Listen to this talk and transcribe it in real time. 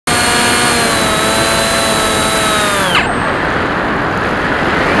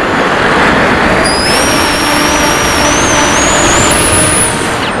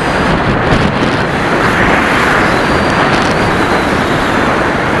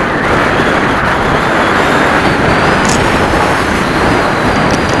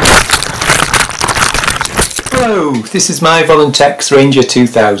Hello, this is my Voluntex Ranger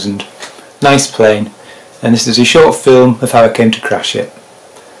 2000. Nice plane, and this is a short film of how I came to crash it.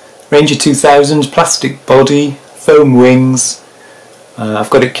 Ranger 2000, plastic body, foam wings.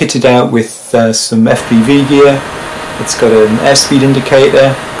 I've got it kitted out with some FPV gear. It's got an airspeed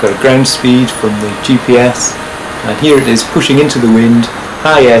indicator, got a ground speed from the GPS, and here it is pushing into the wind,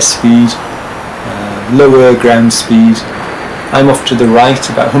 high airspeed, lower ground speed. I'm off to the right,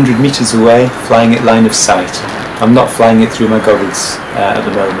 about 100 metres away, flying it line of sight. I'm not flying it through my goggles at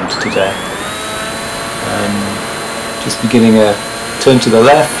the moment today. Just beginning a turn to the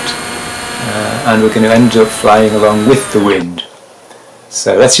left, and we're going to end up flying along with the wind.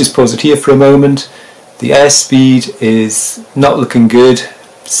 So let's just pause it here for a moment. The airspeed is not looking good.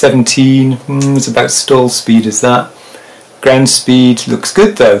 17, it's about stall speed is that. Ground speed looks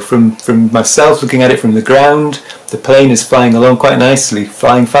good though, from myself looking at it from the ground. The plane is flying along quite nicely,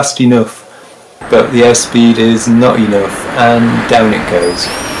 flying fast enough, but the airspeed is not enough, and down it goes.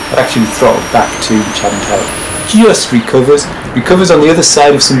 I've actually throttled back too, which hadn't helped. Just recovers on the other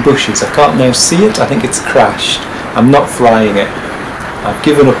side of some bushes. I can't now see it, I think it's crashed. I'm not flying it, I've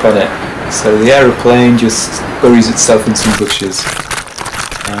given up on it, so the aeroplane just buries itself in some bushes.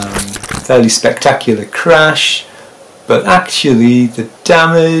 Fairly spectacular crash. But actually the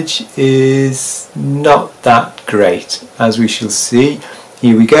damage is not that great, as we shall see.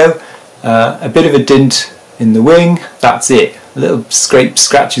 Here we go, a bit of a dint in the wing, that's it. A little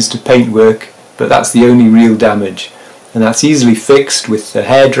scratches to paintwork, but that's the only real damage. And that's easily fixed with the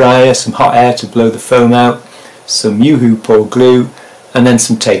hairdryer, some hot air to blow the foam out, some Yoo-hoo Pour glue, and then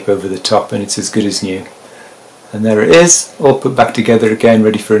some tape over the top, and it's as good as new. And there it is, all put back together again,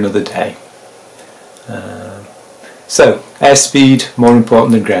 ready for another day. So, airspeed more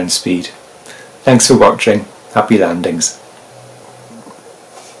important than ground speed. Thanks for watching. Happy landings.